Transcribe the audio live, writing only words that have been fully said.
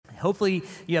Hopefully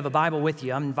you have a Bible with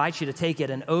you. I invite you to take it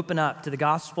and open up to the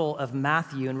Gospel of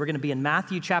Matthew, and we're going to be in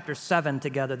Matthew chapter 7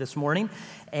 together this morning,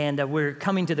 and we're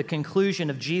coming to the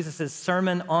conclusion of Jesus'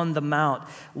 Sermon on the Mount.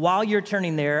 While you're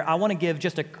turning there, I want to give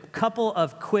just a couple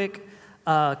of quick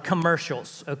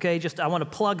commercials, okay? I want to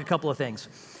plug a couple of things.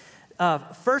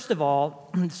 First of all,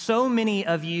 so many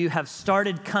of you have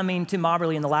started coming to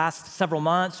Mobberly in the last several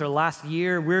months or last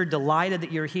year. We're delighted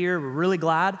that you're here. We're really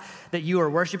glad that you are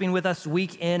worshiping with us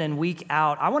week in and week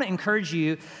out. I want to encourage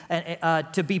you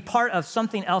to be part of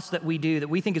something else that we do that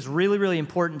we think is really, really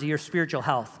important to your spiritual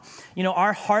health. You know,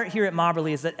 our heart here at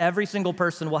Mobberly is that every single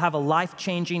person will have a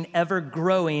life-changing,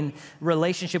 ever-growing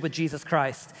relationship with Jesus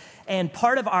Christ. And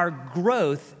part of our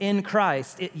growth in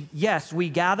Christ, yes, we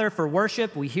gather for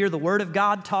worship, we hear the Word of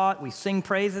God taught, we sing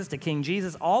praises to King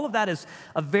Jesus. All of that is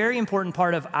a very important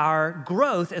part of our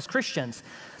growth as Christians.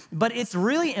 But it's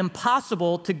really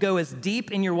impossible to go as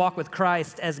deep in your walk with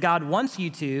Christ as God wants you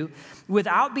to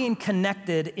without being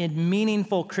connected in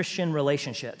meaningful Christian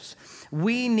relationships.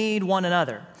 We need one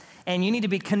another. And you need to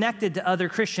be connected to other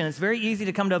Christians. It's very easy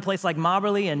to come to a place like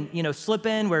Mobberly and, slip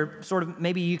in where sort of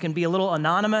maybe you can be a little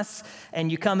anonymous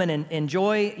and you come in and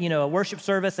enjoy, a worship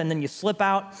service and then you slip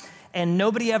out and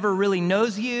nobody ever really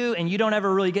knows you and you don't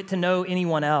ever really get to know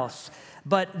anyone else.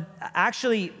 But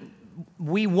actually,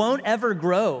 we won't ever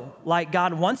grow like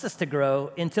God wants us to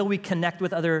grow until we connect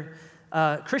with other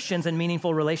Christians in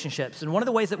meaningful relationships. And one of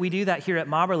the ways that we do that here at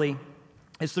Mobberly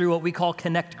is through what we call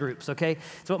connect groups, okay?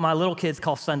 It's what my little kids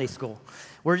call Sunday school.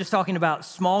 We're just talking about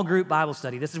small group Bible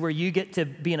study. This is where you get to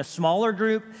be in a smaller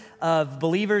group of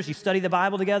believers. You study the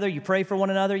Bible together, you pray for one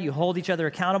another, you hold each other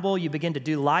accountable, you begin to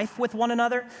do life with one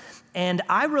another. And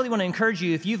I really want to encourage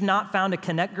you, if you've not found a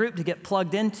connect group to get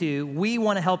plugged into, we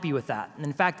want to help you with that. And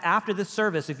in fact, after this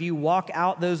service, if you walk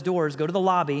out those doors, go to the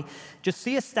lobby, just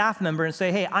see a staff member and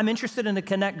say, hey, I'm interested in a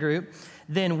connect group,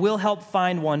 then we'll help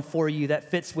find one for you that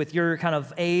fits with your kind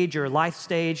of age or life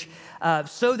stage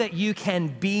so that you can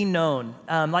be known.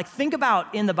 Think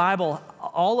about in the Bible,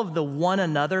 all of the one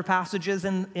another passages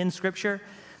in Scripture.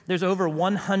 There's over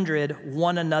 100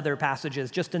 one another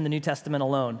passages just in the New Testament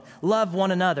alone. Love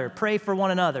one another, pray for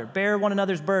one another, bear one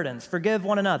another's burdens, forgive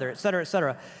one another, et cetera, et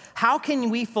cetera. How can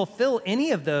we fulfill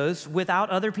any of those without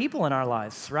other people in our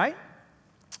lives, right?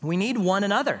 We need one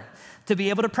another to be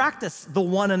able to practice the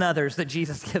one another's that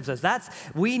Jesus gives us.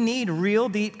 We need real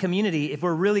deep community if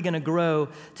we're really going to grow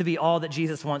to be all that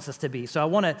Jesus wants us to be. So I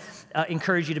want to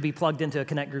encourage you to be plugged into a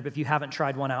connect group if you haven't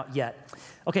tried one out yet.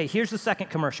 Okay, here's the second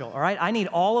commercial, all right? I need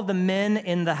all of the men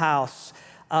in the house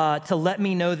to let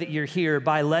me know that you're here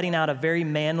by letting out a very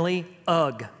manly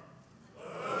ugh.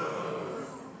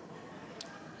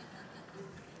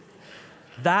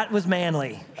 That was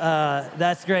manly.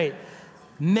 That's great.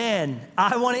 Men,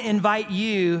 I want to invite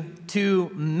you to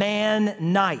Man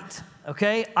Night,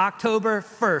 okay? October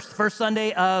 1st, first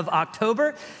Sunday of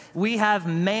October, we have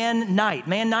Man Night.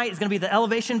 Man Night is going to be the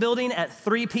Elevation Building at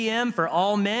 3 p.m. for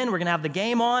all men. We're going to have the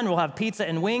game on. We'll have pizza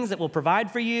and wings that we'll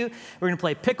provide for you. We're going to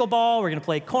play pickleball. We're going to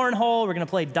play cornhole. We're going to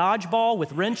play dodgeball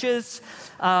with wrenches.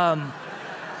 For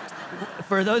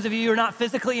those of you who are not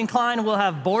physically inclined, we'll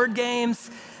have board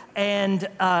games. And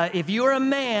if you're a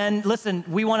man, listen,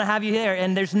 we want to have you here.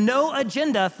 And there's no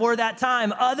agenda for that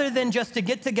time other than just to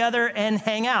get together and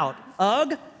hang out.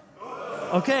 Ugh?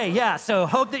 Okay, yeah, so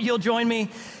hope that you'll join me.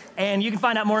 And you can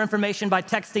find out more information by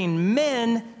texting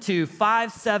MEN to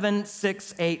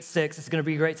 57686. It's going to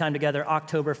be a great time together,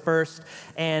 October 1st.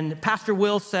 And Pastor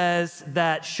Will says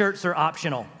that shirts are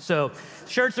optional. So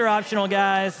shirts are optional,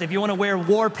 guys. If you want to wear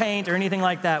war paint or anything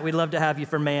like that, we'd love to have you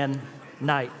for Man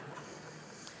Night.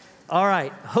 All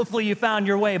right, hopefully you found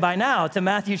your way by now to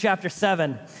Matthew chapter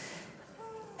 7.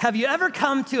 Have you ever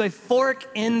come to a fork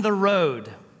in the road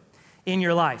in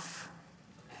your life?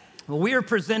 Well, we are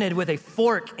presented with a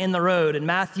fork in the road in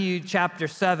Matthew chapter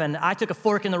 7. I took a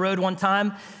fork in the road one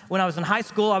time when I was in high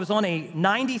school. I was on a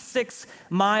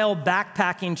 96-mile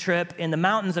backpacking trip in the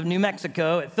mountains of New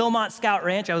Mexico at Philmont Scout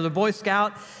Ranch. I was a Boy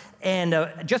Scout. And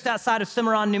just outside of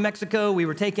Cimarron, New Mexico, we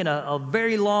were taking a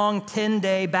very long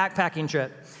 10-day backpacking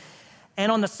trip. And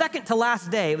on the second to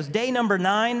last day, it was day number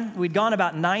 9, we'd gone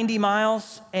about 90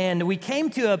 miles, and we came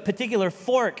to a particular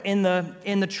fork in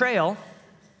the trail.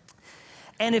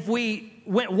 And if we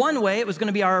went one way, it was going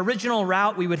to be our original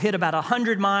route. We would hit about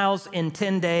 100 miles in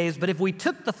 10 days. But if we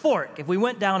took the fork, if we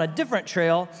went down a different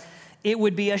trail, it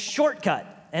would be a shortcut.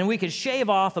 And we could shave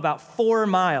off about 4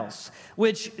 miles,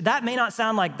 which that may not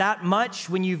sound like that much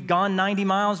when you've gone 90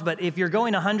 miles, but if you're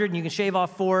going 100 and you can shave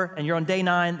off 4 and you're on day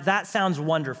 9, that sounds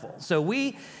wonderful. So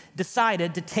we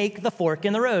decided to take the fork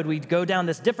in the road. We'd go down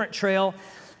this different trail,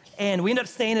 and we ended up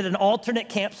staying at an alternate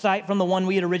campsite from the one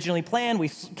we had originally planned. We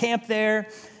camped there,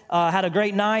 had a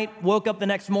great night, woke up the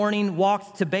next morning,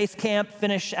 walked to base camp,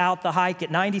 finished out the hike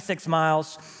at 96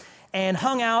 miles, and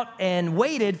hung out and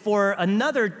waited for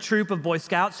another troop of Boy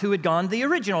Scouts who had gone the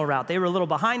original route. They were a little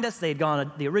behind us. They had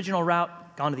gone the original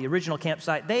route, gone to the original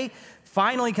campsite. They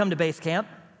finally come to base camp.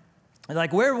 They're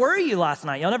like, where were you last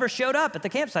night? Y'all never showed up at the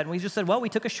campsite. And we just said, well, we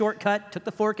took a shortcut, took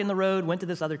the fork in the road, went to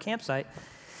this other campsite.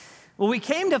 Well, we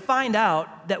came to find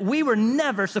out that we were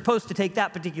never supposed to take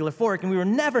that particular fork, and we were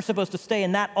never supposed to stay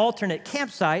in that alternate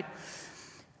campsite,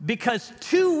 because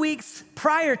 2 weeks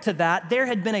prior to that, there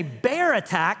had been a bear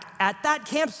attack at that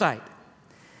campsite.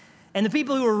 And the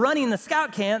people who were running the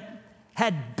scout camp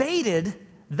had baited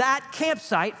that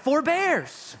campsite for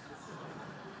bears.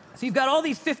 So you've got all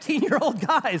these 15-year-old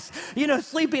guys,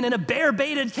 sleeping in a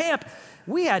bear-baited camp.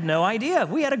 We had no idea.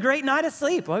 We had a great night of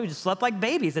sleep. Well, we just slept like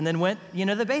babies and then went,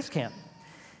 to the base camp.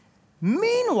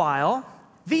 Meanwhile,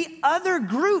 the other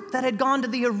group that had gone to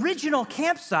the original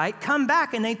campsite come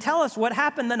back and they tell us what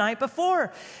happened the night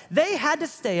before. They had to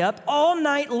stay up all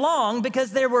night long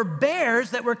because there were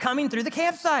bears that were coming through the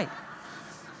campsite.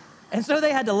 And so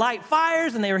they had to light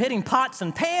fires, and they were hitting pots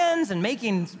and pans and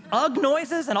making ugh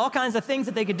noises and all kinds of things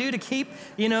that they could do to keep,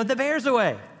 the bears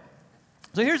away.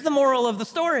 So here's the moral of the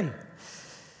story.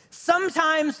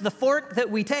 Sometimes the fork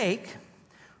that we take,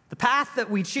 the path that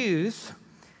we choose,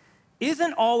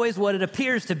 isn't always what it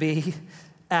appears to be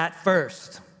at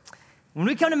first. When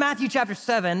we come to Matthew chapter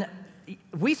 7,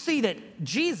 we see that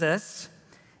Jesus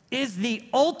is the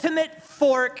ultimate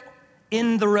fork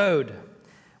in the road.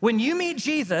 When you meet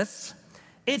Jesus,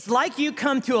 it's like you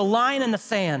come to a line in the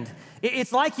sand.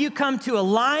 It's like you come to a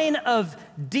line of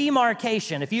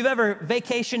demarcation. If you've ever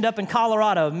vacationed up in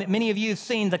Colorado, many of you have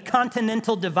seen the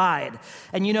Continental Divide.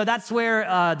 And that's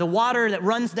where the water that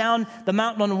runs down the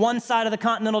mountain on one side of the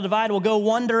Continental Divide will go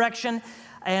one direction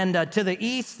and to the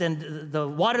east, and the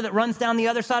water that runs down the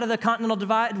other side of the Continental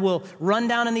Divide will run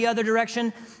down in the other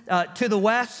direction to the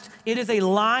west. It is a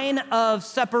line of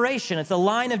separation. It's a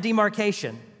line of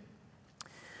demarcation.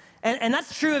 And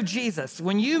that's true of Jesus.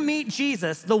 When you meet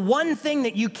Jesus, the one thing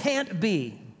that you can't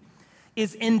be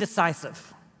is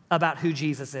indecisive about who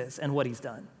Jesus is and what he's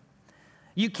done.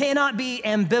 You cannot be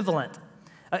ambivalent.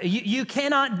 You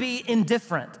cannot be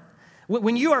indifferent.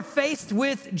 When you are faced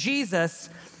with Jesus,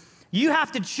 you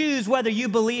have to choose whether you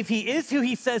believe he is who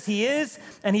he says he is,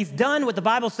 and he's done what the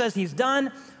Bible says he's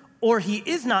done, or he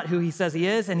is not who he says he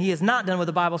is, and he has not done what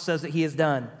the Bible says that he has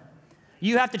done.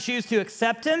 You have to choose to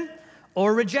accept him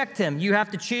or reject him. You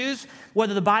have to choose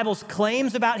whether the Bible's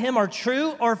claims about him are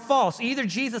true or false. Either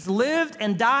Jesus lived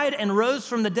and died and rose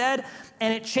from the dead,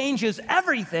 and it changes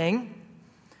everything,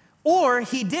 or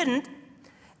he didn't,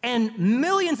 and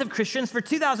millions of Christians for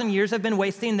 2,000 years have been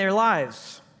wasting their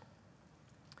lives.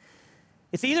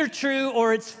 It's either true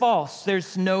or it's false.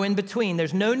 There's no in between.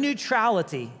 There's no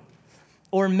neutrality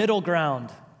or middle ground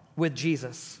with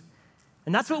Jesus.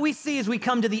 And that's what we see as we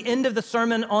come to the end of the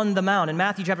Sermon on the Mount. In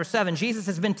Matthew chapter 7, Jesus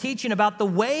has been teaching about the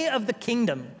way of the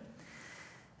kingdom.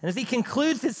 And as he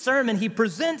concludes his sermon, he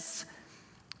presents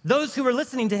those who are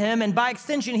listening to him, and by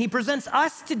extension, he presents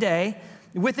us today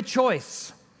with a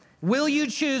choice. Will you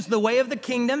choose the way of the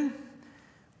kingdom,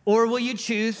 or will you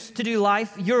choose to do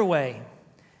life your way?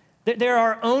 There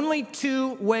are only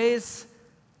two ways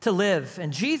to live,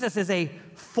 and Jesus is a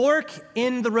fork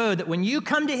in the road that when you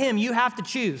come to him, you have to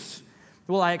choose.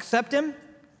 Will I accept him,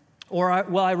 or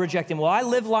will I reject him? Will I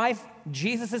live life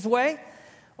Jesus' way,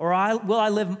 or will I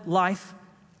live life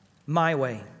my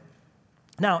way?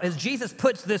 Now, as Jesus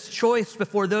puts this choice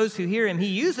before those who hear him, he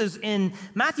uses in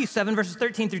Matthew 7, verses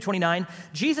 13 through 29,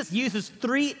 Jesus uses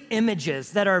three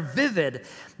images that are vivid,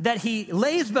 that he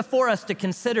lays before us to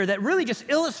consider, that really just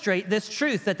illustrate this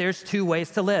truth that there's two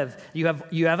ways to live. You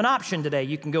have an option today.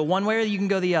 You can go one way or you can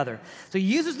go the other. So he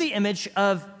uses the image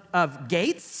of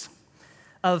gates,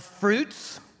 of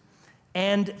fruits,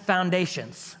 and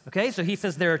foundations. Okay, so he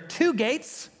says there are two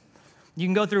gates. You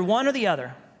can go through one or the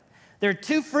other. There are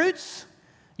two fruits.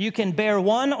 You can bear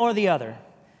one or the other.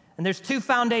 And there's two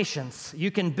foundations. You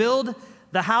can build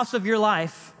the house of your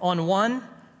life on one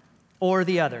or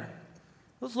the other.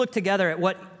 Let's look together at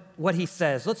what he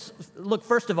says. Let's look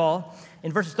first of all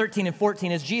in verses 13 and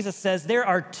 14 as Jesus says there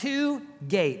are two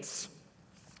gates.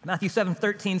 Matthew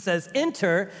 7:13 says,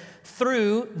 "Enter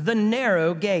through the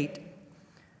narrow gate.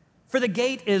 For the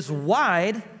gate is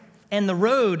wide and the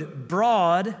road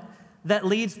broad that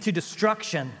leads to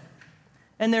destruction.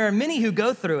 And there are many who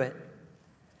go through it.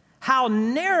 How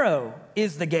narrow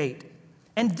is the gate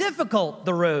and difficult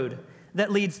the road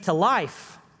that leads to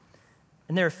life.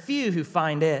 And there are few who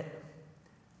find it."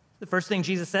 The first thing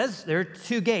Jesus says, there are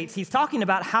two gates. He's talking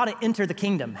about how to enter the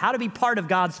kingdom, how to be part of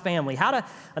God's family,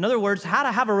 in other words, how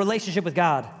to have a relationship with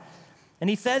God. And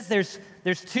he says there's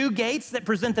two gates that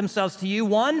present themselves to you.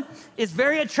 One is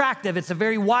very attractive. It's a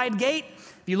very wide gate.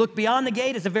 If you look beyond the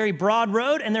gate, it's a very broad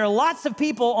road, and there are lots of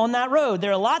people on that road.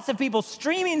 There are lots of people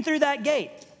streaming through that gate.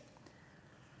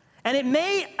 And it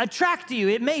may attract you.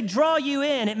 It may draw you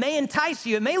in. It may entice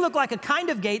you. It may look like a kind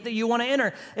of gate that you want to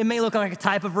enter. It may look like a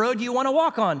type of road you want to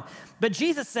walk on. But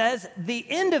Jesus says the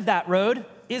end of that road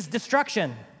is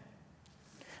destruction.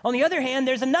 On the other hand,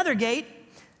 there's another gate,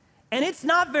 and it's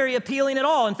not very appealing at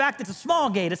all. In fact, it's a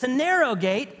small gate. It's a narrow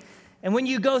gate. And when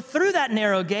you go through that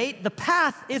narrow gate, the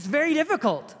path is very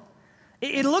difficult.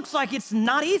 It looks like it's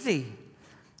not easy.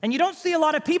 And you don't see a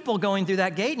lot of people going through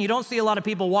that gate, and you don't see a lot of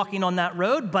people walking on that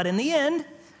road, but in the end,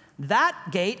 that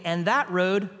gate and that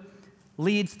road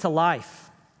leads to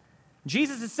life.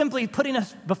 Jesus is simply putting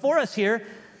us before us here.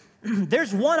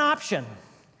 There's one option.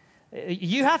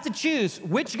 You have to choose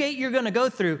which gate you're going to go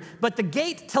through, but the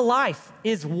gate to life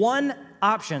is one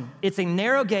option. It's a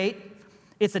narrow gate.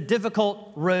 It's a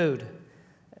difficult road.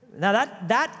 Now,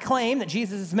 that claim that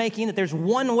Jesus is making, that there's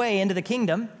one way into the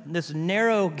kingdom, this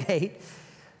narrow gate,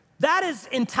 that is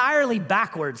entirely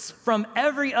backwards from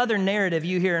every other narrative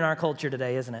you hear in our culture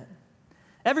today, isn't it?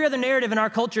 Every other narrative in our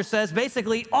culture says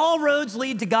basically all roads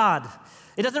lead to God.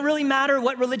 It doesn't really matter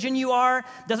what religion you are.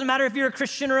 It doesn't matter if you're a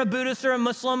Christian or a Buddhist or a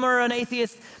Muslim or an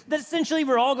atheist. That essentially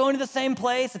we're all going to the same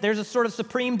place, that there's a sort of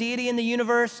supreme deity in the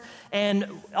universe, and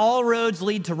all roads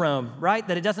lead to Rome, right?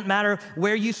 That it doesn't matter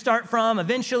where you start from.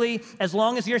 Eventually, as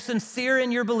long as you're sincere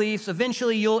in your beliefs,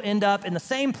 eventually you'll end up in the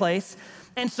same place.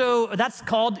 And so that's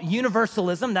called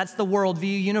universalism. That's the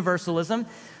worldview, universalism,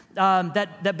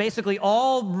 that basically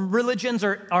all religions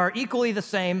are equally the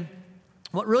same.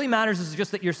 What really matters is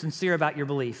just that you're sincere about your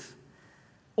belief.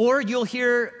 Or you'll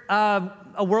hear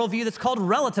a worldview that's called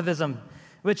relativism,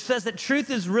 which says that truth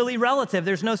is really relative.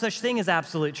 There's no such thing as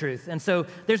absolute truth. And so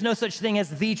there's no such thing as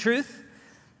the truth.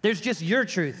 There's just your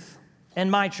truth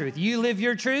and my truth. You live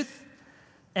your truth,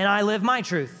 and I live my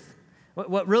truth.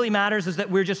 What really matters is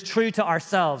that we're just true to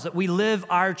ourselves, that we live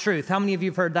our truth. How many of you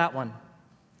have heard that one?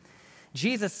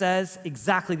 Jesus says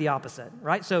exactly the opposite,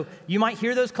 right? So you might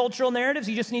hear those cultural narratives.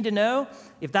 You just need to know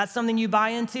if that's something you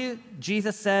buy into.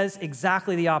 Jesus says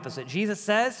exactly the opposite. Jesus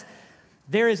says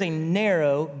there is a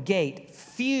narrow gate.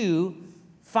 Few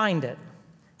find it.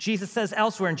 Jesus says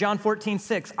elsewhere in John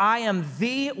 14:6, I am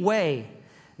the way,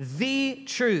 the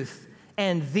truth,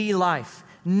 and the life.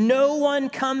 No one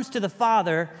comes to the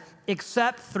Father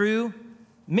except through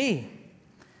me.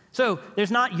 So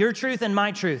there's not your truth and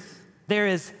my truth. There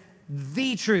is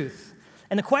the truth.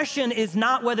 And the question is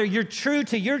not whether you're true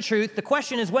to your truth. The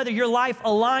question is whether your life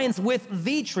aligns with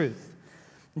the truth.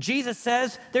 Jesus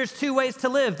says there's two ways to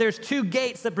live. There's two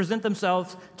gates that present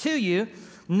themselves to you.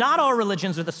 Not all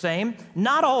religions are the same.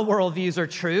 Not all worldviews are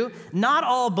true. Not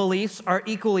all beliefs are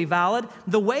equally valid.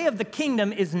 The way of the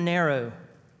kingdom is narrow.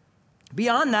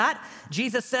 Beyond that,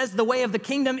 Jesus says the way of the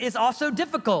kingdom is also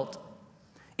difficult.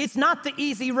 It's not the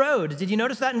easy road. Did you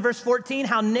notice that in verse 14?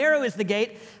 How narrow is the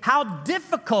gate? How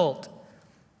difficult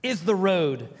is the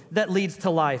road that leads to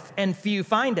life, and few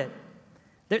find it.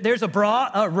 There's a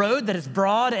road that is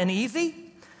broad and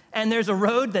easy, and there's a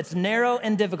road that's narrow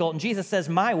and difficult. And Jesus says,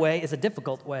 my way is a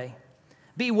difficult way.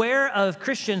 Beware of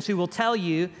Christians who will tell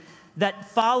you that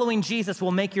following Jesus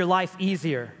will make your life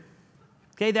easier.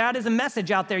 Okay, that is a message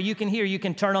out there you can hear. You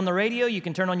can turn on the radio, you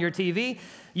can turn on your TV,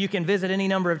 you can visit any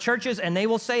number of churches, and they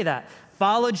will say that.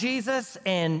 Follow Jesus,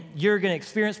 and you're going to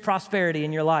experience prosperity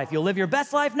in your life. You'll live your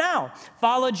best life now.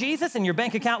 Follow Jesus, and your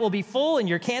bank account will be full, and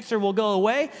your cancer will go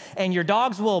away, and your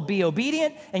dogs will be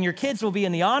obedient, and your kids will be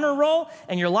in the honor roll,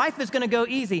 and your life is going to go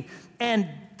easy. And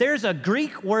there's a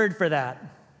Greek word for that.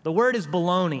 The word is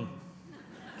baloney.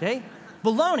 Okay?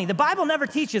 Baloney. The Bible never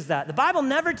teaches that. The Bible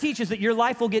never teaches that your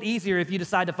life will get easier if you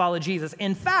decide to follow Jesus.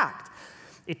 In fact,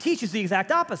 it teaches the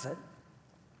exact opposite.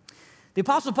 The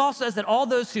Apostle Paul says that all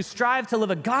those who strive to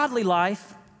live a godly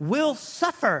life will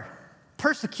suffer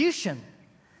persecution.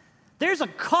 There's a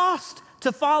cost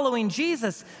to following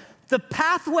Jesus. The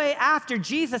pathway after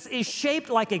Jesus is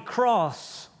shaped like a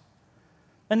cross.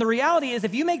 And the reality is,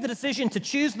 if you make the decision to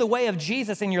choose the way of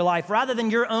Jesus in your life rather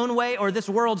than your own way or this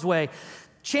world's way,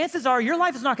 chances are your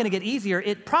life is not going to get easier.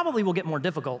 It probably will get more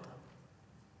difficult.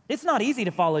 It's not easy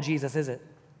to follow Jesus, is it?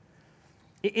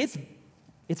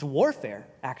 It's warfare,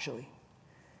 actually.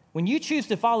 When you choose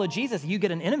to follow Jesus, you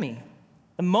get an enemy.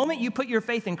 The moment you put your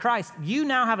faith in Christ, you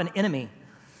now have an enemy.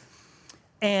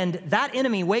 And that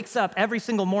enemy wakes up every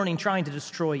single morning trying to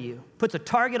destroy you, puts a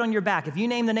target on your back. If you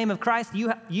name the name of Christ,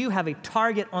 you have a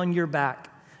target on your back.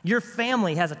 Your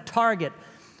family has a target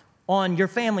on your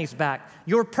family's back.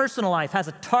 Your personal life has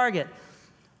a target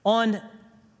on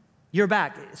your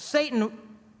back. Satan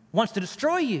wants to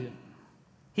destroy you.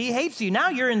 He hates you. Now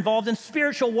you're involved in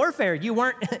spiritual warfare. You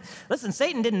weren't, listen,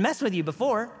 Satan didn't mess with you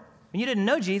before. When you didn't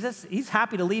know Jesus, he's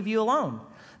happy to leave you alone.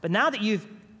 But now that you've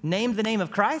named the name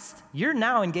of Christ, you're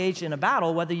now engaged in a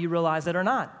battle, whether you realize it or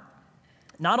not.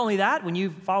 Not only that, when you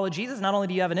follow Jesus, not only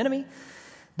do you have an enemy,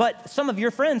 but some of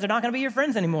your friends are not going to be your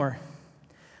friends anymore.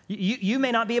 You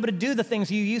may not be able to do the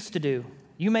things you used to do.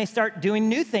 You may start doing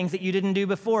new things that you didn't do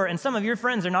before, and some of your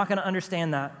friends are not going to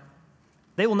understand that.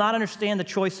 They will not understand the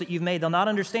choice that you've made. They'll not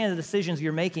understand the decisions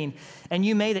you're making, and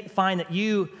you may find that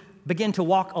you begin to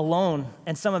walk alone,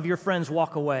 and some of your friends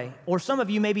walk away. Or some of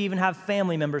you maybe even have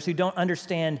family members who don't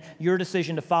understand your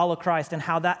decision to follow Christ and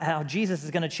how Jesus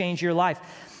is going to change your life.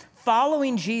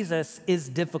 Following Jesus is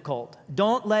difficult.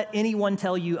 Don't let anyone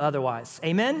tell you otherwise.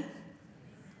 Amen?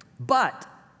 But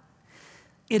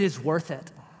it is worth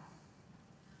it.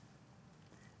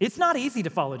 It's not easy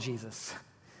to follow Jesus,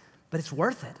 but it's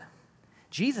worth it.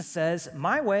 Jesus says,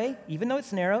 my way, even though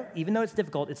it's narrow, even though it's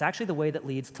difficult, it's actually the way that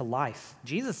leads to life.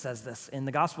 Jesus says this in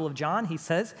the Gospel of John. He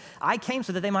says, I came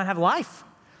so that they might have life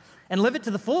and live it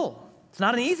to the full. It's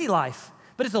not an easy life,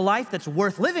 but it's a life that's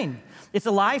worth living. It's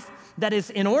a life that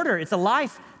is in order. It's a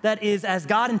life that is as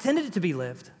God intended it to be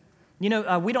lived. You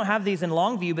know, we don't have these in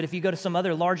Longview, but if you go to some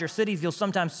other larger cities, you'll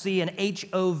sometimes see an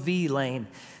HOV lane.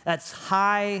 That's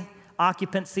high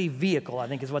occupancy vehicle, I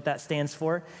think is what that stands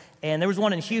for. And there was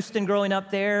one in Houston growing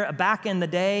up there. Back in the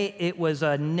day, it was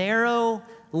a narrow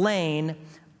lane,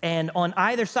 and on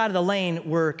either side of the lane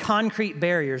were concrete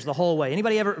barriers the whole way.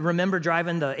 Anybody ever remember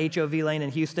driving the HOV lane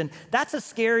in Houston? That's a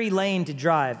scary lane to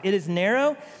drive. It is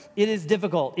narrow. It is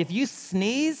difficult. If you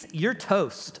sneeze, you're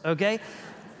toast, okay?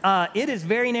 It is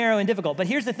very narrow and difficult. But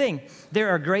here's the thing. There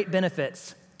are great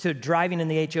benefits to driving in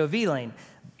the HOV lane.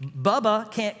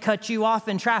 Bubba can't cut you off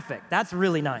in traffic. That's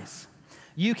really nice.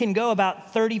 You can go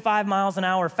about 35 miles an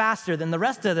hour faster than the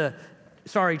rest of the,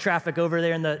 traffic over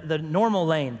there in the normal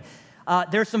lane.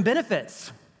 There's some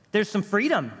benefits. There's some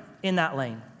freedom in that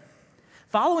lane.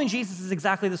 Following Jesus is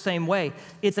exactly the same way.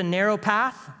 It's a narrow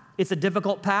path. It's a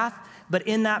difficult path. But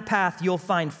in that path, you'll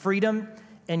find freedom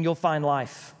and you'll find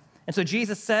life. And so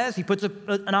Jesus says, he puts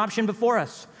an option before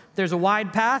us. There's a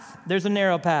wide path. There's a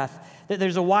narrow path.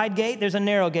 There's a wide gate, there's a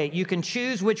narrow gate. You can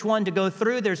choose which one to go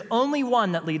through. There's only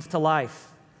one that leads to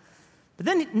life. But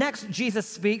then next, Jesus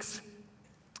speaks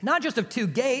not just of two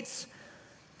gates.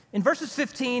 In verses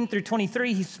 15 through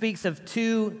 23, he speaks of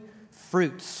two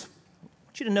fruits. I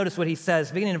want you to notice what he says,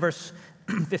 beginning in verse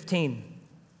 15.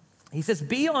 He says,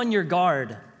 be on your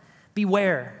guard,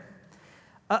 beware,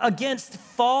 against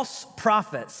false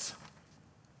prophets.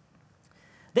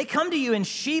 They come to you in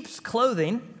sheep's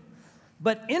clothing,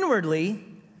 but inwardly,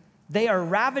 they are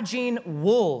ravaging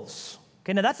wolves.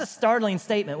 Okay, now that's a startling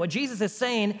statement. What Jesus is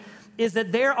saying is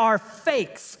that there are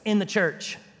fakes in the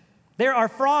church. There are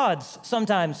frauds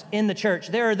sometimes in the church.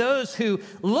 There are those who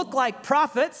look like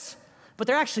prophets, but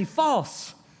they're actually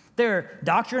false. Their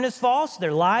doctrine is false.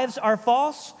 Their lives are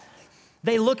false.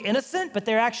 They look innocent, but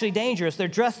they're actually dangerous. They're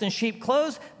dressed in sheep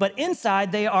clothes, but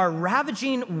inside they are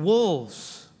ravaging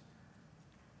wolves.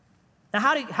 Now,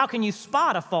 how can you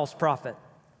spot a false prophet?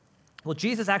 Well,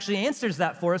 Jesus actually answers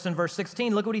that for us in verse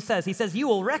 16. Look what he says. He says, you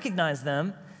will recognize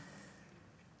them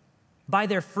by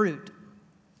their fruit.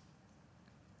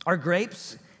 Are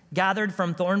grapes gathered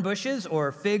from thorn bushes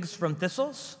or figs from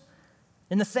thistles?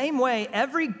 In the same way,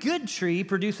 every good tree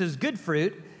produces good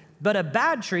fruit, but a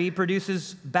bad tree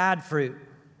produces bad fruit.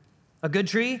 A good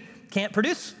tree can't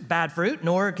produce bad fruit,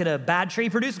 nor can a bad tree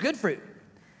produce good fruit.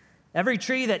 Every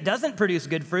tree that doesn't produce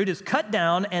good fruit is cut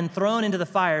down and thrown into the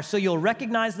fire. So you'll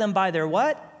recognize them by their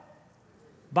what?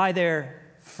 By their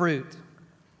fruit.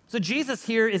 So Jesus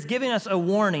here is giving us a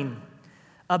warning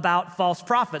about false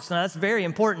prophets. Now that's very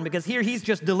important because here he's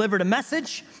just delivered a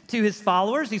message to his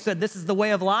followers. He said, this is the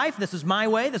way of life. This is my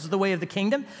way. This is the way of the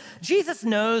kingdom. Jesus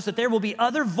knows that there will be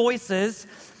other voices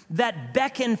that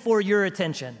beckon for your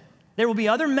attention. There will be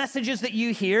other messages that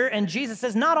you hear, and Jesus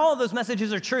says not all of those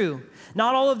messages are true.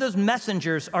 Not all of those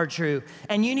messengers are true,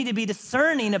 and you need to be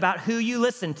discerning about who you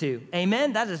listen to.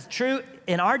 Amen? That is true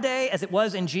in our day as it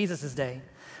was in Jesus' day.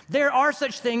 There are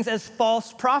such things as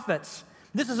false prophets.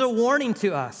 This is a warning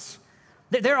to us.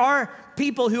 There are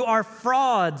people who are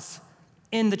frauds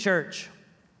in the church.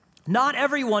 Not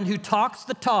everyone who talks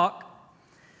the talk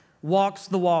walks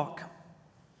the walk.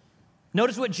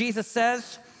 Notice what Jesus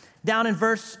says down in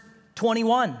verse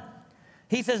 21.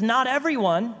 He says, not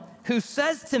everyone who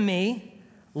says to me,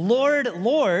 Lord,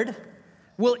 Lord,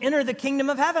 will enter the kingdom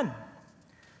of heaven,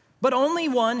 but only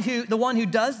the one who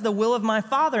does the will of my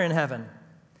Father in heaven.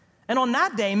 And on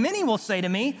that day, many will say to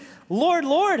me, Lord,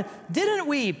 Lord, didn't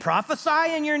we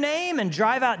prophesy in your name and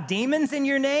drive out demons in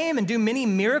your name and do many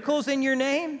miracles in your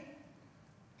name?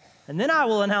 And then I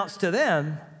will announce to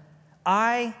them,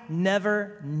 I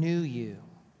never knew you.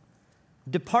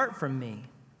 Depart from me,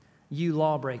 you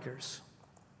lawbreakers.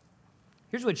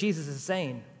 Here's what Jesus is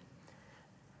saying.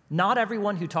 Not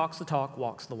everyone who talks the talk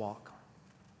walks the walk.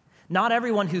 Not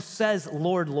everyone who says,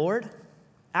 Lord, Lord,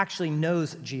 actually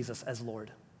knows Jesus as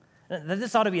Lord.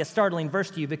 This ought to be a startling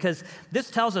verse to you because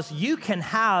this tells us you can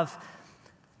have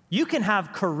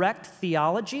correct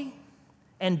theology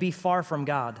and be far from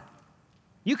God.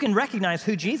 You can recognize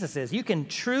who Jesus is. You can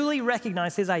truly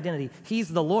recognize his identity. He's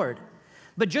the Lord.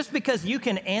 But just because you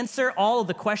can answer all of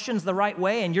the questions the right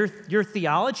way and your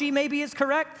theology maybe is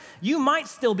correct, you might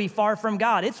still be far from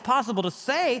God. It's possible to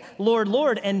say, Lord,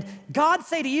 Lord, and God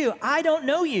say to you, I don't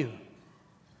know you.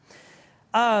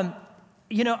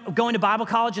 Going to Bible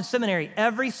college and seminary,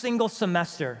 every single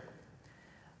semester,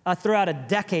 throughout a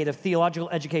decade of theological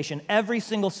education, every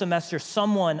single semester,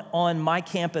 someone on my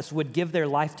campus would give their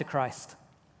life to Christ.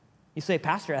 You say,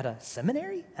 Pastor, at a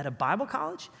seminary, at a Bible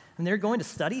college, and they're going to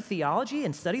study theology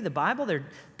and study the Bible, they're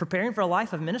preparing for a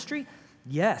life of ministry?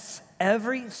 Yes,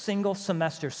 every single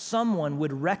semester, someone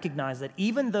would recognize that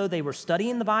even though they were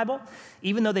studying the Bible,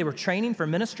 even though they were training for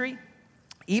ministry,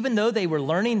 even though they were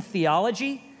learning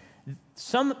theology,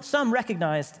 some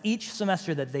recognized each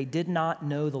semester that they did not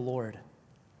know the Lord.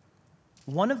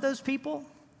 One of those people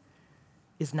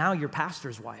is now your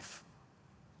pastor's wife.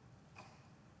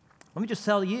 Let me just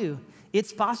tell you,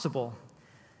 it's possible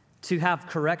to have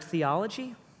correct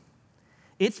theology.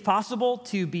 It's possible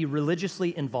to be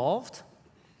religiously involved,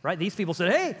 right? These people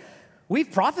said, hey,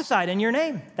 we've prophesied in your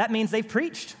name. That means they've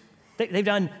preached. They've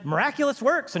done miraculous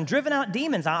works and driven out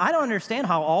demons. I don't understand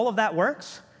how all of that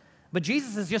works. But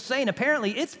Jesus is just saying,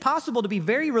 apparently, it's possible to be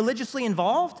very religiously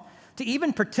involved, to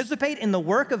even participate in the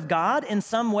work of God in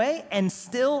some way and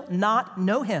still not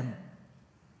know him.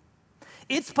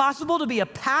 It's possible to be a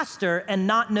pastor and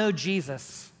not know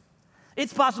Jesus.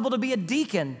 It's possible to be a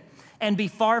deacon and be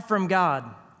far from God.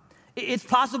 It's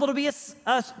possible to be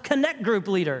a connect group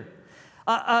leader.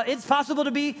 It's possible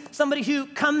to be somebody who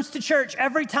comes to church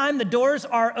every time the doors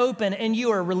are open and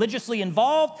you are religiously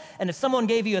involved, and if someone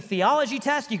gave you a theology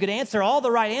test, you could answer all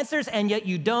the right answers, and yet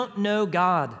you don't know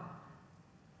God.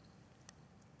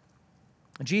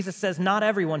 Jesus says, not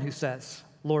everyone who says,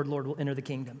 Lord, Lord, will enter the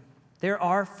kingdom. There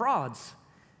are frauds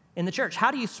in the church.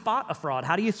 How do you spot a fraud?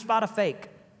 How do you spot a fake?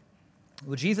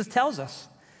 Well, Jesus tells us,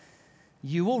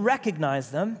 you will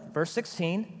recognize them, verse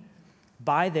 16,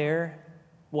 by their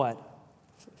what?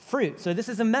 Fruit. So this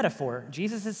is a metaphor.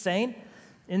 Jesus is saying,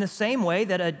 in the same way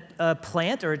that a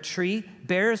plant or a tree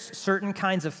bears certain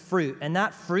kinds of fruit, and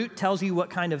that fruit tells you what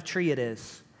kind of tree it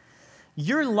is.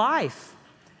 Your life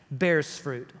bears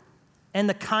fruit, and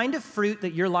the kind of fruit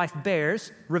that your life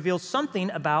bears reveals something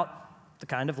about the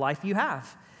kind of life you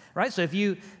have, right? So if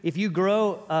you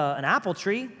grow an apple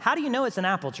tree, how do you know it's an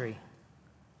apple tree?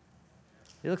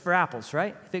 You look for apples,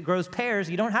 right? If it grows pears,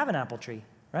 you don't have an apple tree,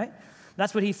 right?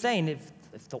 That's what he's saying. If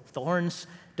thorns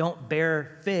don't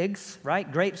bear figs, right?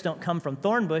 Grapes don't come from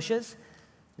thorn bushes.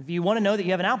 If you want to know that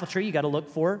you have an apple tree, you got to look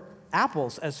for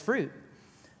apples as fruit.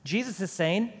 Jesus is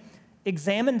saying,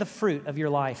 examine the fruit of your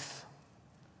life.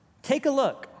 Take a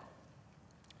look.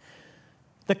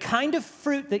 The kind of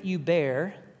fruit that you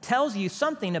bear tells you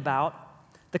something about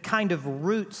the kind of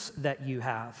roots that you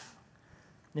have.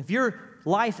 If your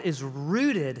life is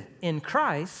rooted in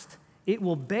Christ, it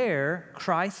will bear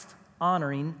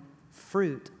Christ-honoring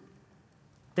fruit.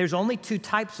 There's only two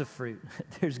types of fruit.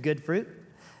 There's good fruit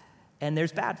and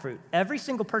there's bad fruit. Every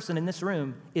single person in this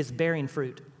room is bearing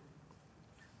fruit.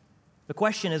 The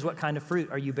question is, what kind of fruit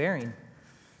are you bearing?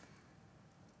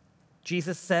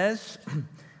 Jesus says,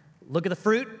 look at the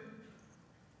fruit.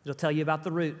 It'll tell you about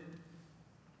the root.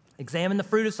 Examine the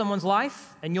fruit of someone's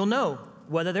life and you'll know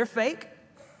whether they're fake,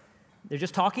 they're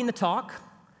just talking the talk,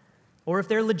 or if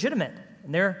they're legitimate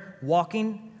and they're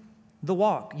walking the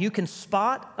walk. You can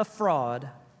spot a fraud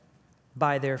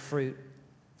by their fruit.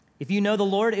 If you know the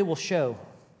Lord, it will show.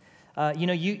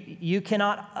 You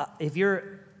cannot, if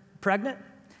you're pregnant,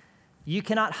 you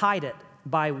cannot hide it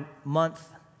by month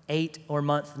 8 or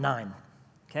month 9,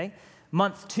 okay?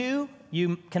 Month 2,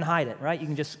 you can hide it, right? You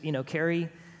can just, carry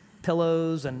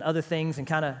pillows and other things and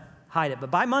kind of hide it.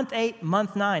 But by month 8,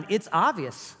 month 9, it's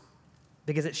obvious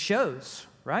because it shows,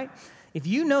 right? If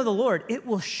you know the Lord, it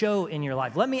will show in your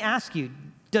life. Let me ask you,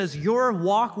 does your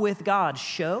walk with God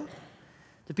show?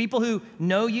 The people who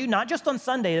know you, not just on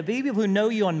Sunday, the people who know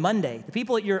you on Monday, the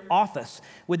people at your office,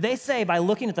 would they say by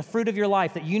looking at the fruit of your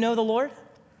life that you know the Lord?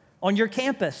 On your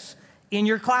campus, in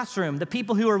your classroom, the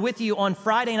people who are with you on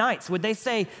Friday nights, would they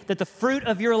say that the fruit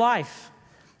of your life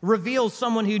reveals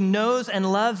someone who knows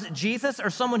and loves Jesus or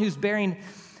someone who's bearing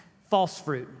false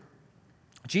fruit?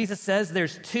 Jesus says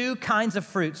there's two kinds of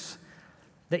fruits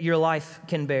that your life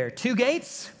can bear. Two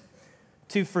gates,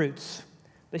 two fruits.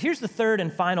 But here's the third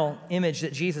and final image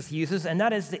that Jesus uses, and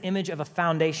that is the image of a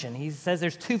foundation. He says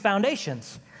there's two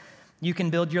foundations you can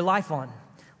build your life on.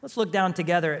 Let's look down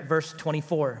together at verse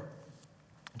 24.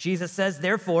 Jesus says,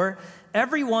 therefore,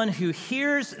 everyone who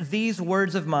hears these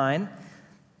words of mine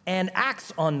and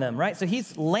acts on them, right? So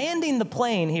he's landing the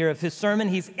plane here of his sermon.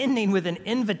 He's ending with an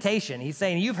invitation. He's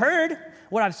saying, you've heard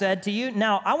what I've said to you.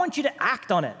 Now, I want you to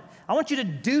act on it. I want you to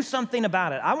do something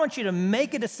about it. I want you to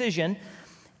make a decision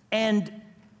and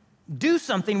do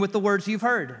something with the words you've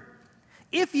heard.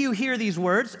 If you hear these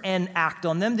words and act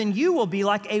on them, then you will be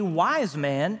like a wise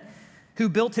man who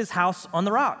built his house on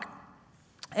the rock.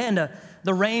 And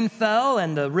the rain fell,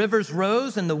 and the rivers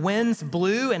rose, and the winds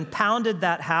blew and pounded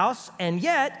that house, and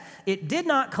yet it did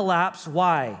not collapse.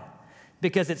 Why?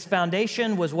 Because its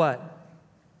foundation was what?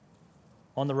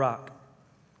 On the rock.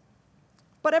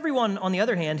 But everyone, on the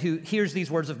other hand, who hears these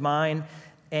words of mine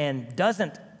and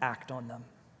doesn't act on them.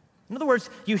 In other words,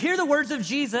 you hear the words of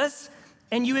Jesus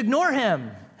and you ignore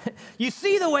him. You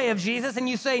see the way of Jesus and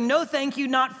you say, no, thank you,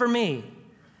 not for me.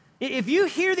 If you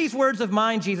hear these words of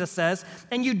mine, Jesus says,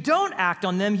 and you don't act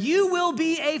on them, you will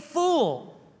be a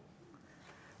fool.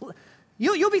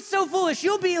 You'll be so foolish.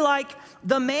 You'll be like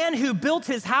the man who built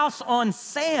his house on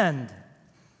sand.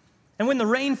 And when the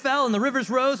rain fell and the rivers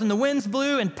rose and the winds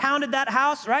blew and pounded that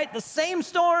house, right? The same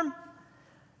storm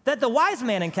that the wise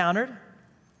man encountered,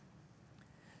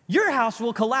 your house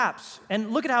will collapse.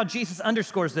 And look at how Jesus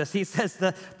underscores this. He says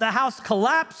the house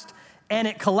collapsed, and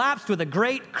it collapsed with a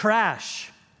great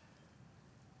crash.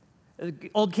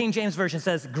 Old King James Version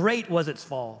says, great was its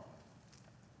fall.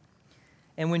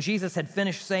 And when Jesus had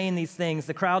finished saying these things,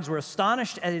 the crowds were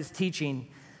astonished at his teaching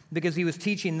because he was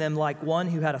teaching them like one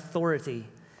who had authority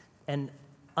and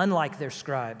unlike their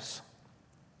scribes.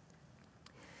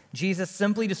 Jesus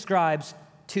simply describes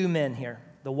two men here,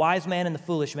 the wise man and the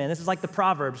foolish man. This is like the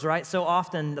Proverbs, right? So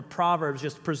often the Proverbs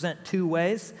just present two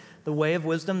ways, the way of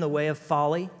wisdom, the way of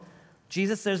folly.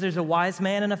 Jesus says there's a wise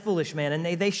man and a foolish man,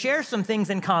 and they share some things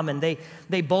in common.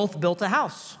 They both built a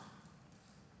house,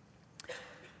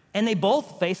 and they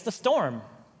both faced a storm.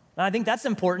 And I think that's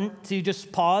important to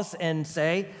just pause and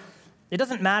say, it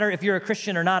doesn't matter if you're a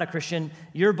Christian or not a Christian,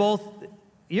 you're going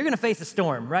to face a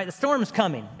storm, right? The storm's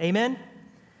coming, amen?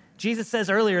 Jesus says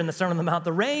earlier in the Sermon on the Mount,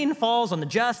 the rain falls on the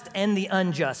just and the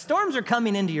unjust. Storms are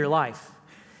coming into your life.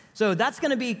 So that's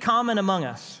going to be common among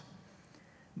us.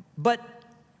 But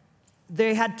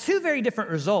they had two very different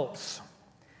results.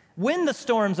 When the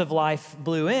storms of life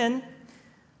blew in,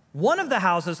 one of the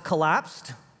houses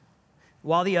collapsed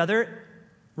while the other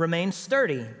remained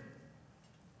sturdy.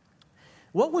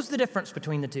 What was the difference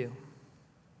between the two?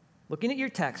 Looking at your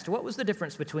text, what was the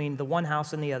difference between the one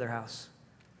house and the other house?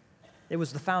 It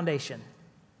was the foundation.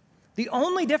 The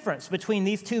only difference between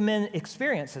these two men's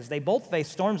experiences, they both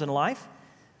faced storms in life.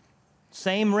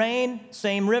 Same rain,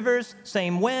 same rivers,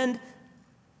 same wind,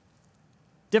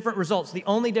 different results. The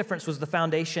only difference was the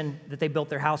foundation that they built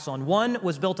their house on. One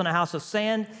was built on a house of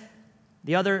sand.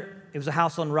 The other, it was a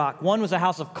house on rock. One was a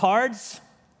house of cards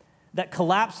that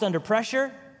collapsed under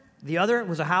pressure. The other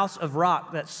was a house of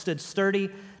rock that stood sturdy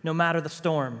no matter the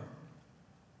storm.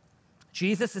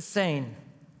 Jesus is saying,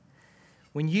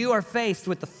 when you are faced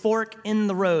with the fork in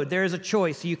the road, there is a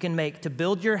choice you can make to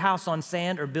build your house on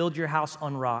sand or build your house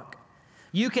on rock.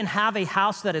 You can have a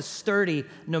house that is sturdy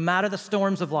no matter the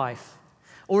storms of life,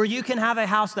 or you can have a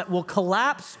house that will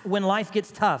collapse when life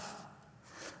gets tough.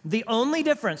 The only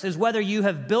difference is whether you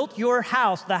have built your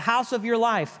house, the house of your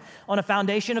life, on a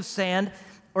foundation of sand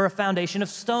or a foundation of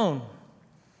stone.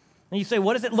 And you say,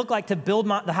 what does it look like to build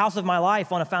the house of my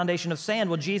life on a foundation of sand?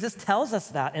 Well, Jesus tells us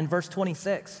that in verse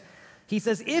 26. He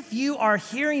says, if you are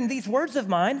hearing these words of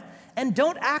mine and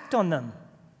don't act on them,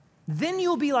 then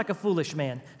you'll be like a foolish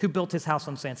man who built his house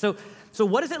on sand. So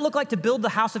what does it look like to build the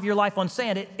house of your life on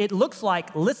sand? It looks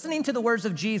like listening to the words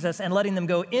of Jesus and letting them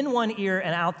go in one ear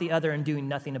and out the other and doing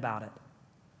nothing about it.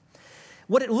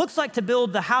 What it looks like to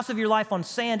build the house of your life on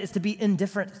sand is to be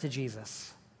indifferent to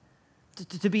Jesus,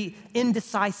 to be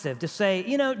indecisive, to say,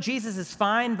 Jesus is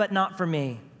fine, but not for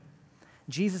me.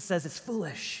 Jesus says it's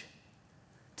foolish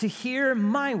to hear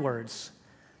my words,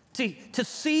 to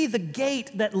see the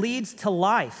gate that leads to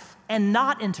life and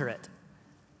not enter it,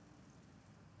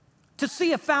 to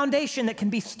see a foundation that can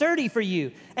be sturdy for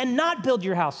you and not build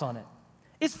your house on it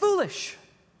is foolish.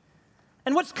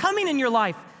 And what's coming in your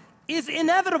life is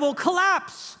inevitable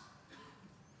collapse.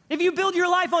 If you build your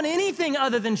life on anything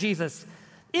other than Jesus,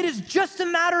 it is just a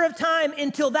matter of time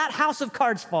until that house of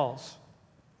cards falls.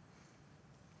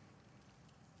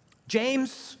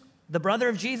 James, the brother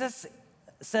of Jesus,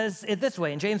 says it this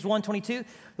way in James 1:22,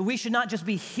 that we should not just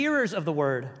be hearers of the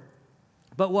word,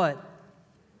 but what?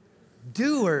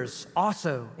 Doers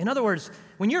also. In other words,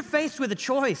 when you're faced with a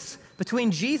choice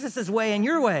between Jesus' way and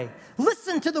your way,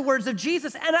 listen to the words of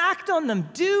Jesus and act on them.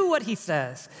 Do what he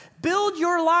says. Build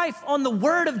your life on the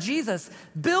word of Jesus.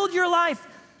 Build your life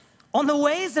on the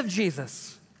ways of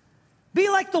Jesus. Be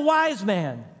like the wise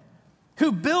man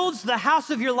who builds the house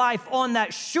of your life on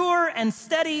that sure and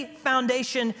steady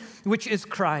foundation, which is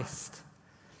Christ.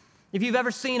 If you've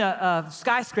ever seen a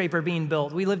skyscraper being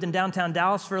built, we lived in downtown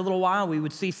Dallas for a little while. We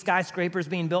would see skyscrapers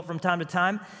being built from time to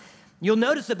time. You'll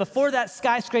notice that before that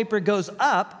skyscraper goes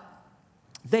up,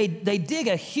 they dig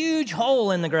a huge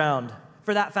hole in the ground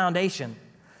for that foundation.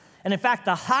 And in fact,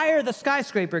 the higher the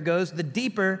skyscraper goes, the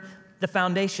deeper the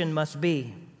foundation must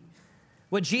be.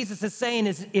 What Jesus is saying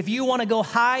is, if you want to go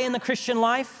high in the Christian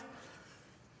life,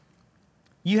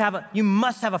 you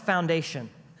must have a foundation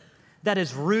that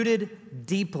is rooted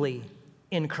deeply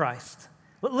in Christ.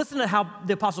 Listen to how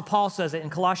the Apostle Paul says it in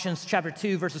Colossians chapter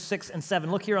 2, verses 6 and 7.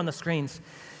 Look here on the screens.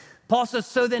 Paul says,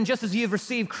 so then, just as you have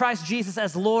received Christ Jesus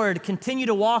as Lord, continue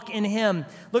to walk in him.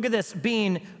 Look at this,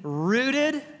 being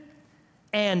rooted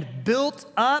and built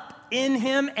up in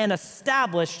him and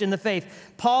established in the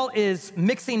faith. Paul is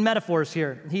mixing metaphors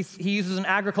here. He uses an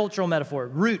agricultural metaphor,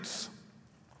 roots.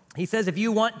 He says if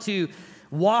you want to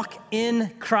walk in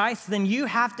Christ, then you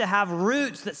have to have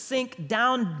roots that sink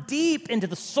down deep into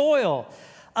the soil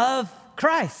of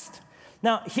Christ.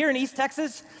 Now, here in East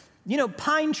Texas,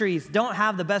 pine trees don't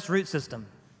have the best root system.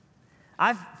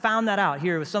 I've found that out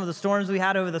here with some of the storms we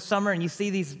had over the summer, and you see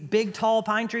these big, tall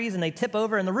pine trees, and they tip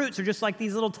over, and the roots are just like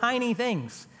these little tiny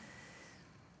things.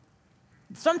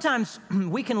 Sometimes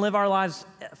we can live our lives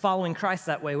following Christ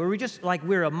that way, where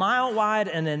we're a mile wide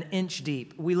and an inch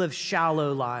deep. We live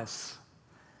shallow lives.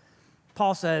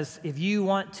 Paul says, if you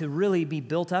want to really be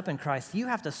built up in Christ, you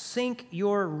have to sink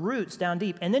your roots down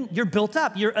deep. And then you're built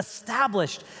up, you're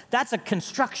established. That's a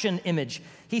construction image.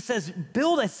 He says,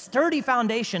 build a sturdy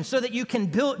foundation so that you can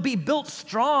be built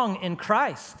strong in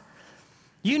Christ.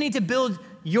 You need to build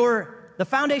the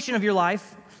foundation of your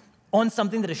life on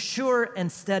something that is sure and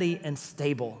steady and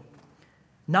stable,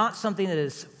 not something that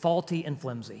is faulty and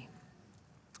flimsy.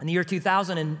 In the year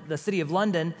 2000, in the city of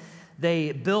London,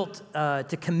 they built,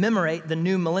 to commemorate the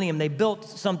new millennium, they built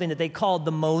something that they called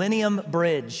the Millennium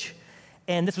Bridge.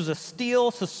 And this was a steel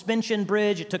suspension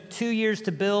bridge. It took 2 years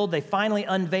to build. They finally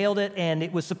unveiled it, and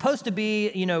it was supposed to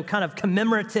be, kind of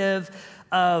commemorative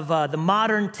of the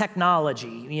modern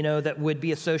technology, that would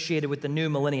be associated with the new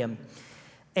millennium.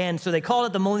 And so they called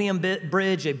it the Millennium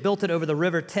Bridge. They built it over the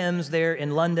River Thames there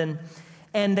in London.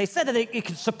 And they said that it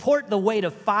could support the weight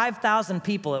of 5,000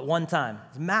 people at one time.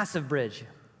 It's a massive bridge.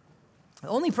 The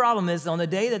only problem is on the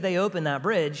day that they opened that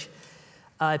bridge,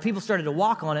 people started to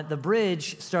walk on it. The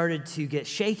bridge started to get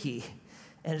shaky,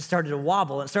 and it started to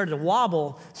wobble. It started to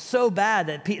wobble so bad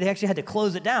that they actually had to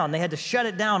close it down. They had to shut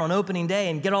it down on opening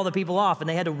day and get all the people off, and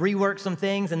they had to rework some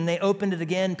things, and they opened it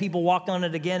again. People walked on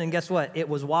it again, and guess what? It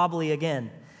was wobbly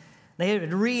again. They had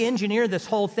to re-engineer this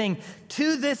whole thing.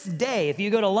 To this day, if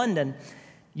you go to London,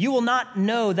 you will not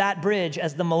know that bridge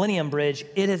as the Millennium Bridge.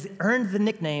 It has earned the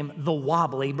nickname the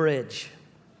Wobbly Bridge.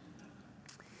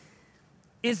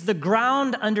 Is the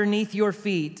ground underneath your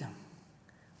feet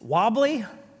wobbly,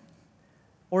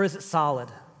 or is it solid?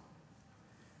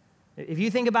 If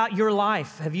you think about your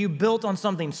life, have you built on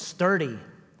something sturdy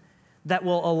that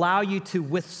will allow you to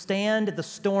withstand the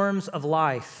storms of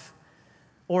life,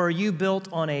 or are you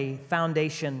built on a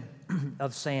foundation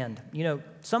of sand?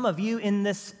 Some of you in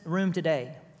this room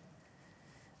today,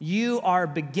 you are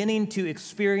beginning to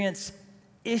experience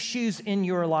issues in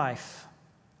your life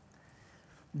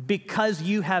because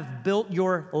you have built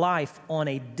your life on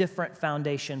a different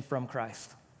foundation from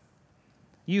Christ.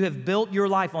 You have built your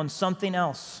life on something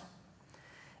else.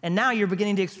 And now you're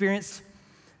beginning to experience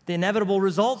the inevitable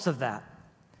results of that.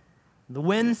 The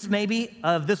winds, maybe,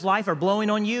 of this life are blowing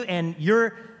on you, and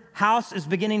your house is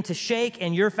beginning to shake,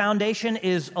 and your foundation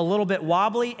is a little bit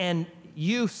wobbly, and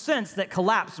you sense that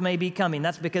collapse may be coming.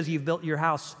 That's because you've built your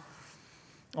house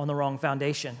on the wrong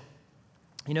foundation.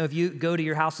 If you go to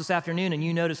your house this afternoon and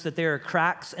you notice that there are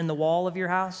cracks in the wall of your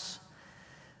house,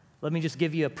 let me just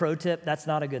give you a pro tip. That's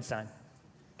not a good sign,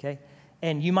 okay?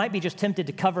 And you might be just tempted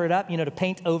to cover it up, to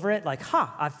paint over it, like,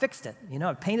 I've fixed it.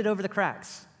 I've painted over the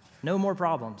cracks. No more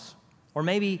problems. Or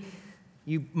maybe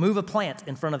you move a plant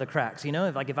in front of the cracks.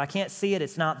 If I can't see it,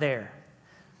 it's not there.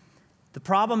 The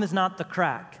problem is not the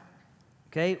crack,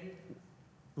 okay?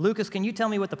 Lucas, can you tell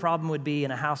me what the problem would be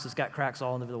in a house that's got cracks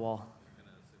all over the wall?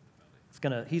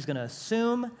 He's going to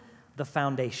assume the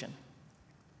foundation.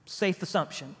 Safe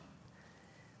assumption.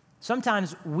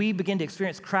 Sometimes we begin to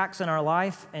experience cracks in our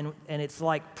life, and it's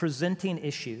like presenting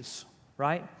issues,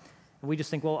 right? And we just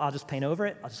think, well, I'll just paint over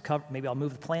it. Maybe I'll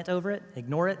move the plant over it,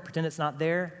 ignore it, pretend it's not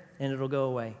there, and it'll go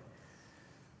away.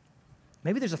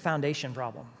 Maybe there's a foundation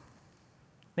problem.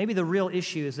 Maybe the real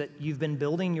issue is that you've been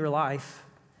building your life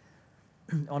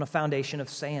on a foundation of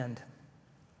sand.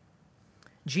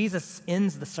 Jesus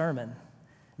ends the sermon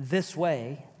this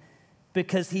way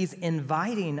because he's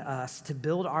inviting us to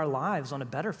build our lives on a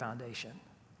better foundation.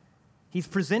 He's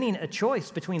presenting a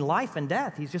choice between life and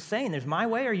death. He's just saying, there's my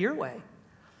way or your way.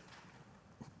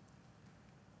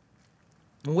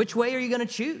 Which way are you going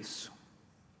to choose?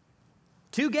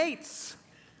 2 gates.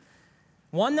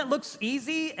 One that looks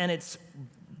easy and it's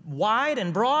wide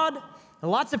and broad.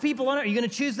 Lots of people on it. Are you going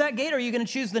to choose that gate, or are you going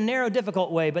to choose the narrow,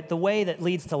 difficult way, but the way that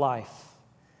leads to life?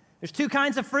 There's 2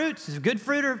 kinds of fruits. There's good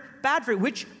fruit or bad fruit.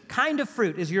 Which kind of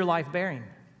fruit is your life bearing?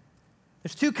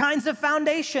 There's 2 kinds of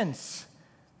foundations.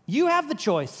 You have the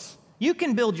choice. You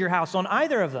can build your house on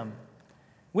either of them.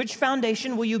 Which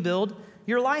foundation will you build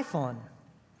your life on?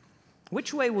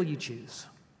 Which way will you choose?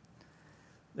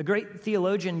 The great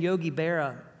theologian Yogi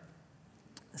Berra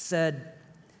said,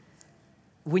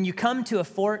 when you come to a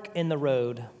fork in the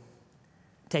road,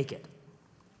 take it.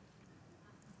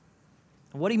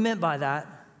 What he meant by that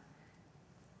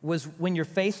was when you're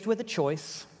faced with a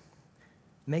choice,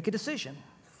 make a decision.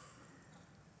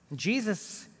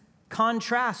 Jesus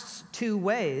contrasts 2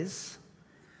 ways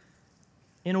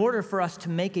in order for us to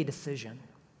make a decision.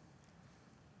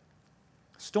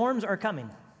 Storms are coming.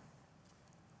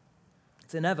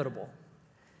 It's inevitable.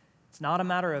 It's not a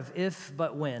matter of if,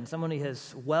 but when. Somebody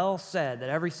has well said that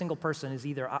every single person is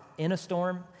either in a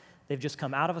storm, they've just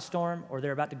come out of a storm, or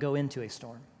they're about to go into a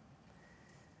storm.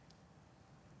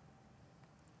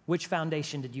 Which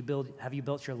foundation have you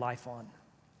built your life on?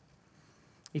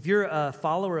 If you're a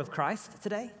follower of Christ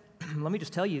today, let me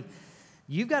just tell you,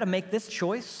 you've got to make this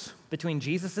choice between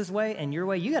Jesus' way and your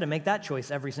way. You got to make that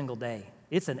choice every single day.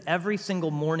 It's an every single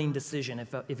morning decision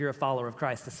if you're a follower of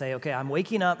Christ to say, okay, I'm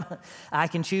waking up, I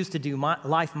can choose to do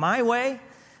life my way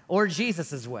or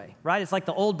Jesus' way, right? It's like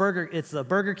it's the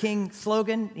Burger King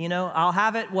slogan, I'll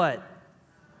have it what?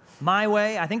 My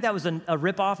way. I think that was a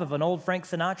ripoff of an old Frank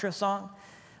Sinatra song.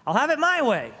 I'll have it my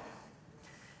way.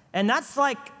 And that's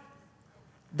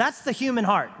the human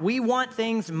heart. We want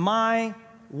things my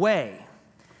way.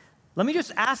 Let me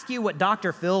just ask you what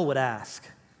Dr. Phil would ask.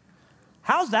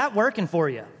 How's that working for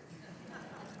you?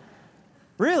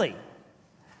 Really?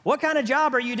 What kind of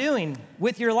job are you doing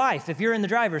with your life if you're in the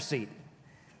driver's seat?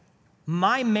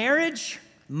 My marriage,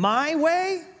 my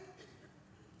way? It'd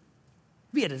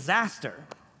be a disaster.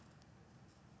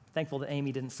 Thankful that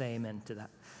Amy didn't say amen to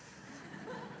that.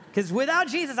 Because without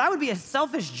Jesus, I would be a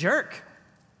selfish jerk.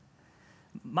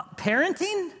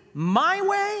 Parenting, my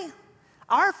way?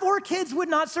 Our 4 kids would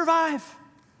not survive.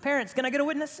 Parents, can I get a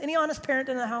witness? Any honest parent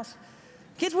in the house?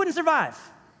 Kids wouldn't survive.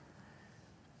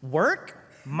 Work,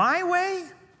 my way?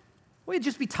 We'd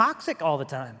just be toxic all the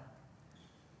time.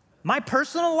 My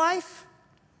personal life,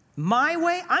 my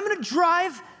way? I'm going to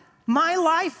drive my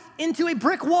life into a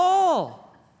brick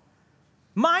wall.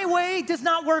 My way does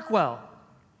not work well.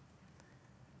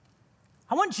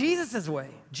 I want Jesus' way.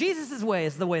 Jesus' way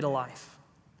is the way to life.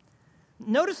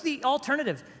 Notice the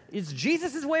alternative. Is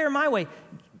Jesus' way or my way?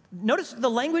 Notice the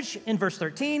language in verse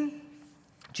 13.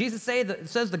 Jesus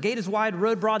says the gate is wide,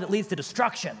 road broad that leads to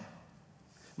destruction.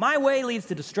 My way leads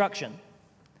to destruction.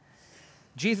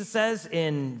 Jesus says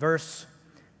in verse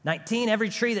 19, every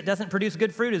tree that doesn't produce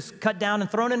good fruit is cut down and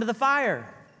thrown into the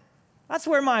fire. That's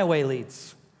where my way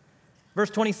leads. Verse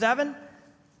 27,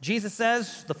 Jesus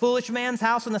says, the foolish man's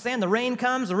house in the sand, the rain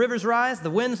comes, the rivers rise, the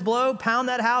winds blow, pound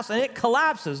that house, and it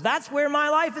collapses. That's where my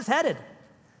life is headed.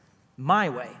 My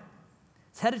way.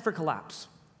 It's headed for collapse.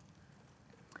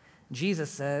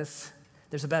 Jesus says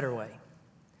there's a better way.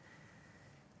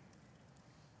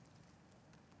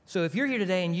 So if you're here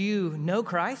today and you know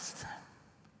Christ,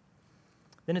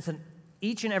 then it's an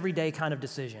each and every day kind of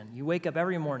decision. You wake up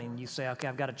every morning and you say, okay,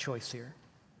 I've got a choice here.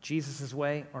 Jesus'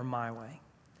 way or my way.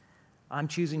 I'm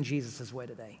choosing Jesus' way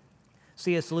today.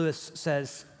 C.S. Lewis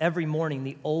says every morning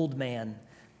the old man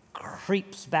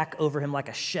creeps back over him like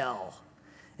a shell.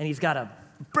 And he's got a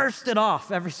burst it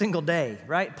off every single day,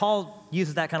 right? Paul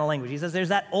uses that kind of language. He says, there's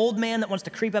that old man that wants to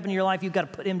creep up into your life. You've got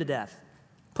to put him to death.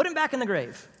 Put him back in the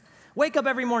grave. Wake up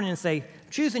every morning and say,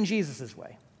 choosing Jesus'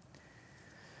 way.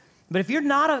 But if you're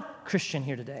not a Christian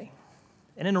here today,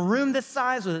 and in a room this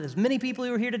size with as many people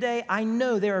who are here today, I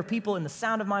know there are people in the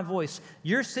sound of my voice.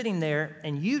 You're sitting there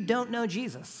and you don't know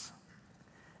Jesus.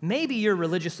 Maybe you're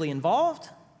religiously involved,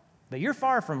 but you're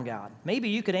far from God. Maybe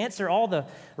you could answer all the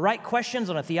right questions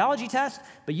on a theology test,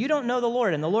 but you don't know the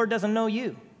Lord and the Lord doesn't know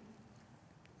you.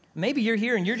 Maybe you're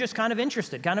here and you're just kind of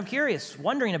interested, kind of curious,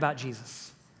 wondering about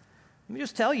Jesus. Let me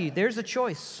just tell you, there's a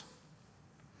choice.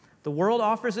 The world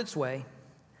offers its way.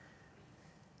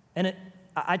 And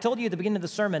I told you at the beginning of the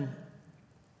sermon,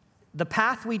 the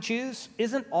path we choose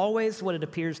isn't always what it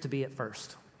appears to be at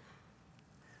first.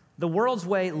 The world's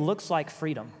way looks like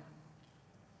freedom,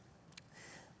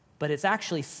 but it's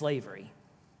actually slavery.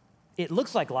 It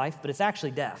looks like life, but it's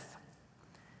actually death.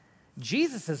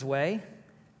 Jesus' way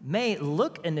may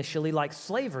look initially like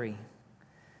slavery,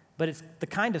 but it's the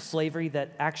kind of slavery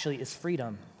that actually is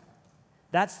freedom.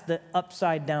 That's the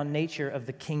upside down nature of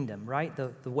the kingdom, right?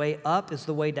 The way up is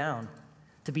the way down.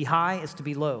 To be high is to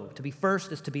be low. To be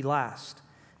first is to be last.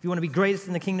 If you want to be greatest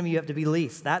in the kingdom, you have to be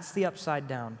least. That's the upside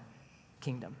down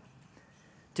kingdom.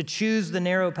 To choose the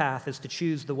narrow path is to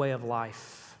choose the way of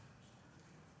life.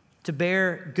 To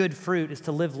bear good fruit is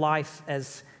to live life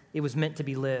as it was meant to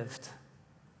be lived.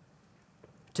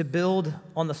 To build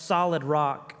on the solid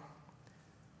rock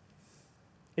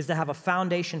is to have a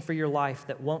foundation for your life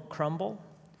that won't crumble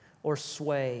or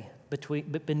sway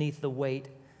beneath the weight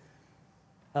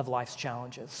of life's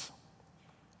challenges.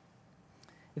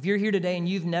 If you're here today and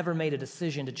you've never made a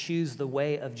decision to choose the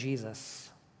way of Jesus,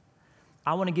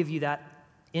 I want to give you that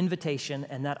invitation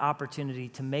and that opportunity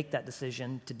to make that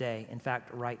decision today, in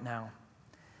fact, right now.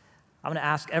 I'm going to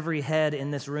ask every head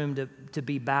in this room to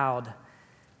be bowed.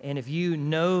 And if you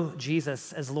know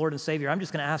Jesus as Lord and Savior, I'm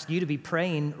just going to ask you to be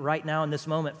praying right now in this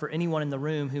moment for anyone in the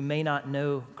room who may not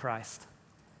know Christ.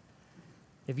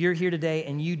 If you're here today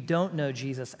and you don't know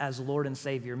Jesus as Lord and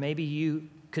Savior, maybe you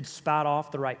could spout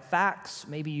off the right facts,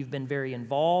 maybe you've been very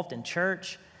involved in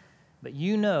church, but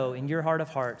you know in your heart of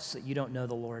hearts that you don't know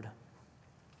the Lord.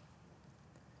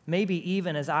 Maybe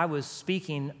even as I was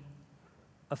speaking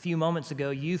a few moments ago,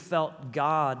 you felt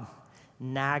God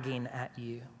nagging at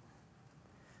you,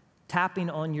 tapping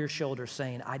on your shoulder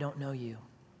saying, I don't know you.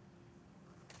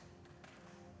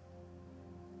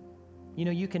 You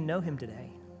know, you can know him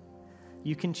today.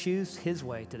 You can choose his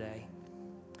way today.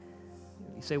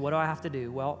 You say, what do I have to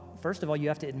do? Well, first of all, you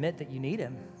have to admit that you need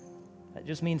him. That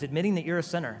just means admitting that you're a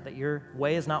sinner, that your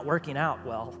way is not working out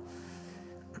well.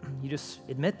 You just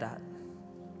admit that.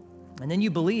 And then you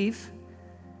believe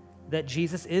that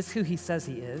Jesus is who he says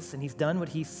he is, and he's done what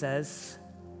he says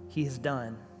he has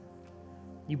done.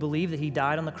 You believe that he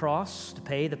died on the cross to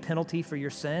pay the penalty for your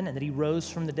sin, and that he rose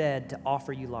from the dead to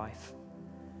offer you life.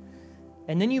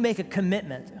 And then you make a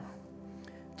commitment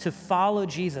to follow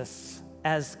Jesus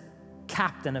as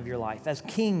captain of your life, as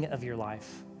king of your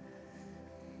life,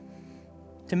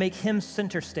 to make him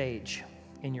center stage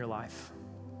in your life.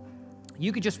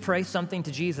 You could just pray something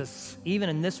to Jesus, even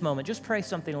in this moment. Just pray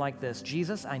something like this.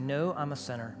 Jesus, I know I'm a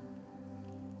sinner,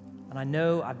 and I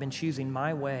know I've been choosing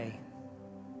my way,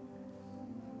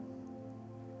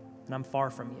 and I'm far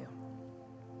from you.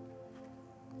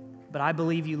 But I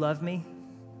believe you love me,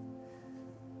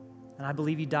 and I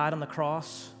believe you died on the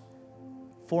cross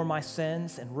for my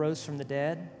sins and rose from the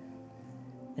dead,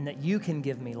 and that you can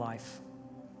give me life.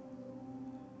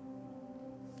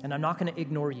 And I'm not going to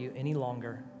ignore you any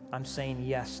longer. I'm saying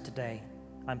yes today.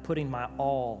 I'm putting my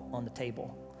all on the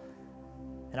table.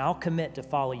 And I'll commit to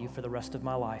follow you for the rest of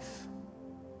my life.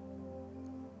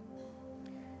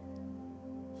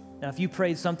 Now, if you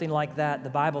prayed something like that, the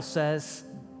Bible says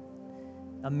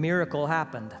a miracle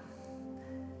happened,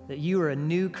 that you are a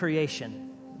new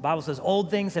creation. The Bible says,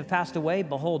 old things have passed away.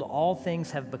 Behold, all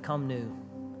things have become new.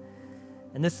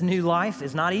 And this new life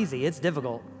is not easy. It's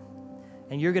difficult.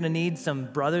 And you're going to need some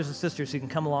brothers and sisters who can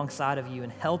come alongside of you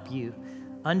and help you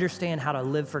understand how to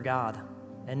live for God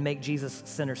and make Jesus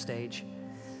center stage.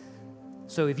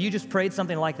 So if you just prayed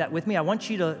something like that with me, I want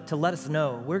you to let us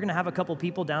know. We're going to have a couple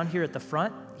people down here at the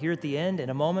front, here at the end. In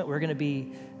a moment, we're going to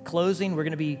be closing. We're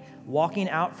going to be walking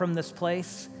out from this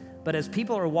place. But as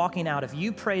people are walking out, if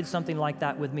you prayed something like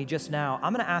that with me just now,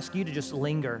 I'm going to ask you to just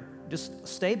linger. Just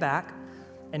stay back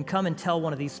and come and tell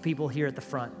one of these people here at the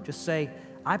front. Just say,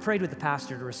 I prayed with the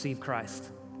pastor to receive Christ.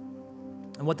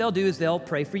 And what they'll do is they'll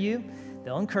pray for you,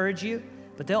 they'll encourage you,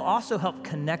 but they'll also help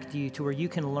connect you to where you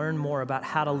can learn more about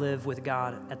how to live with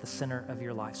God at the center of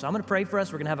your life. So I'm going to pray for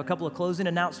us. We're going to have a couple of closing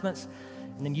announcements.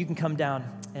 and then you can come down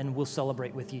and we'll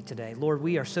celebrate with you today. Lord,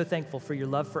 we are so thankful for your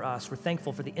love for us. We're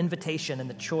thankful for the invitation and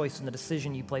the choice and the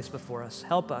decision you place before us.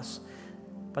 Help us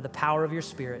by the power of your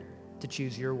Spirit to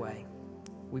choose your way.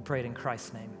 We pray it in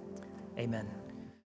Christ's name. Amen.